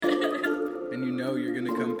know you're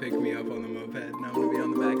gonna come pick me up on the moped, and I'm gonna be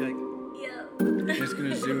on the back like, Yeah. just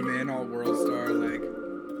gonna zoom in all world star like.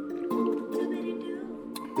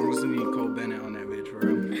 I'm just gonna need Cole Bennett on that bitch for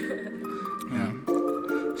real. Yeah.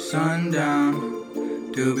 Sundown,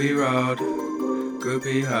 Doobie Road,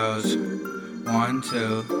 groupie hoes, 1,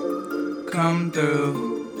 2, come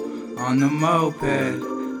through on the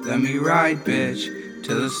moped. Let me ride, bitch,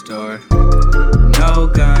 to the store. No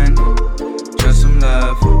gun, just some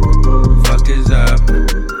love. Fuck is up,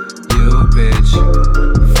 you bitch.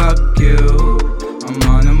 Fuck you. I'm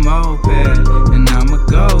on a moped, and I'ma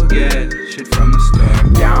go get shit from the store.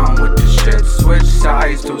 Down with the shit, switch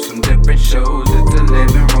sides to some different shoes. It's a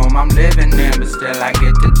living room I'm living in, but still I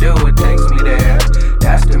get to do what takes me there.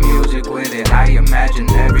 That's the music with it, I imagine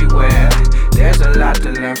everywhere. There's a lot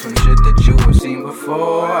to learn from shit that you have seen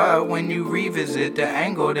before. When you revisit the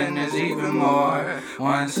angle, then there's even more.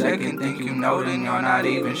 1 second, think you know, then you're not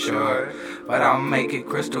even sure. But I'll make it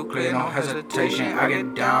crystal clear, no hesitation. I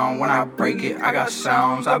get down when I break it, I got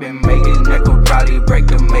sounds I've been making that could probably break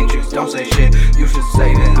the matrix. Don't say shit, you should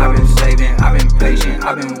save it. I've been saving, I've been patient,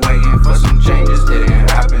 I've been waiting for some changes, didn't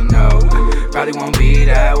happen, no. Probably won't be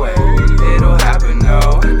that way, it'll happen,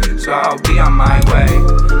 no. So I'll be on my way.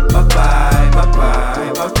 Bye-bye,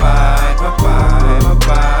 bye-bye, bye-bye, bye-bye,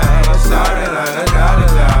 bye-bye. Sorry,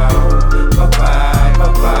 la-la-da-da-da. Bye-bye,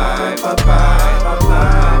 bye-bye, bye-bye,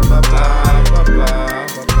 bye-bye, bye-bye, bye-bye,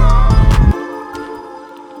 bye-bye.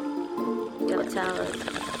 Yo, talus.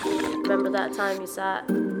 Remember that time you sat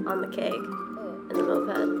on the cake in the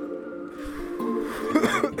moped?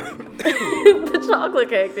 The chocolate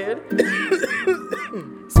cake, dude.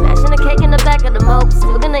 Smashing a cake in the back of the mope.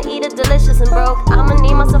 Still gonna eat it delicious and broke. I'ma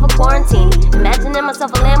need myself a quarantine. Imagining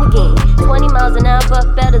myself a Lamborghini. 20 miles an hour,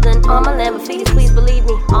 but better than all my Lamborghinis. Please believe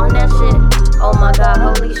me on that shit. Oh my god,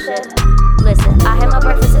 holy shit. Listen, I had my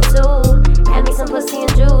breakfast at 2. Had me some pussy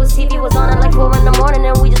and juice. TV was on at like 4 in the morning,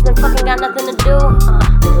 and we just been fucking got nothing to do.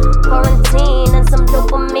 Quarantine and some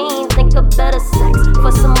dopamine. Think of better sex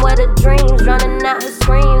for some wetter dreams. Running out her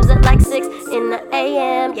screams at like 6 in the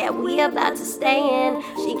a.m. Yeah, we about to stay in.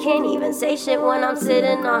 She can't even say shit when I'm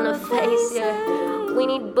sitting on her face, yeah. We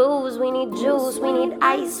need booze, we need juice, we need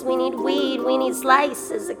ice, we need weed, we need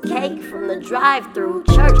slices of cake from the drive-through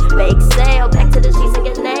church. Bake sale, back to the sheets and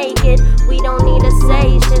get naked. We don't need to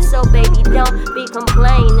say shit, so baby don't be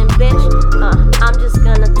complaining, bitch. I'm just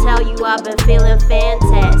gonna tell you I've been feeling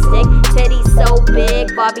fantastic. Titties so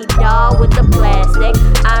big, Barbie doll with the plastic.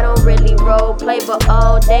 I don't really role play, but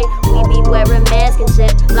all day we be wearing masks and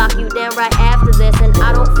shit. Lock you down right after this, and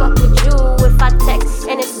I don't fuck with you if I text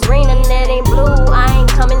and it's green and it ain't blue. I ain't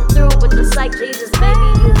coming through, but just like Jesus, baby,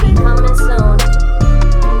 you be coming soon.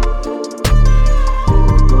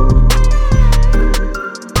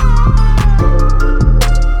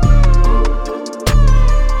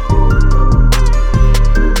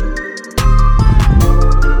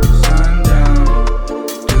 Sundown,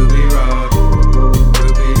 Doobie Road,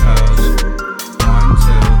 groupie hoes, 1,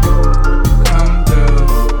 2, come through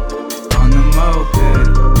on the moped.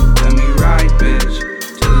 Let me ride, bitch,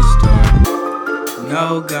 to the store. No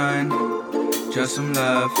gun, just some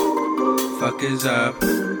love. Fuck is up,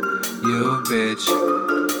 you bitch.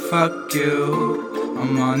 Fuck you.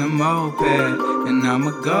 I'm on a moped, and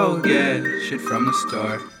I'ma go get shit from the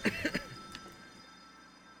store.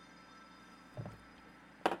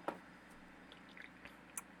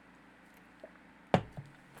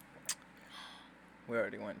 We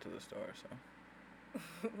already went to the store, so.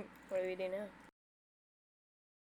 What do we do now?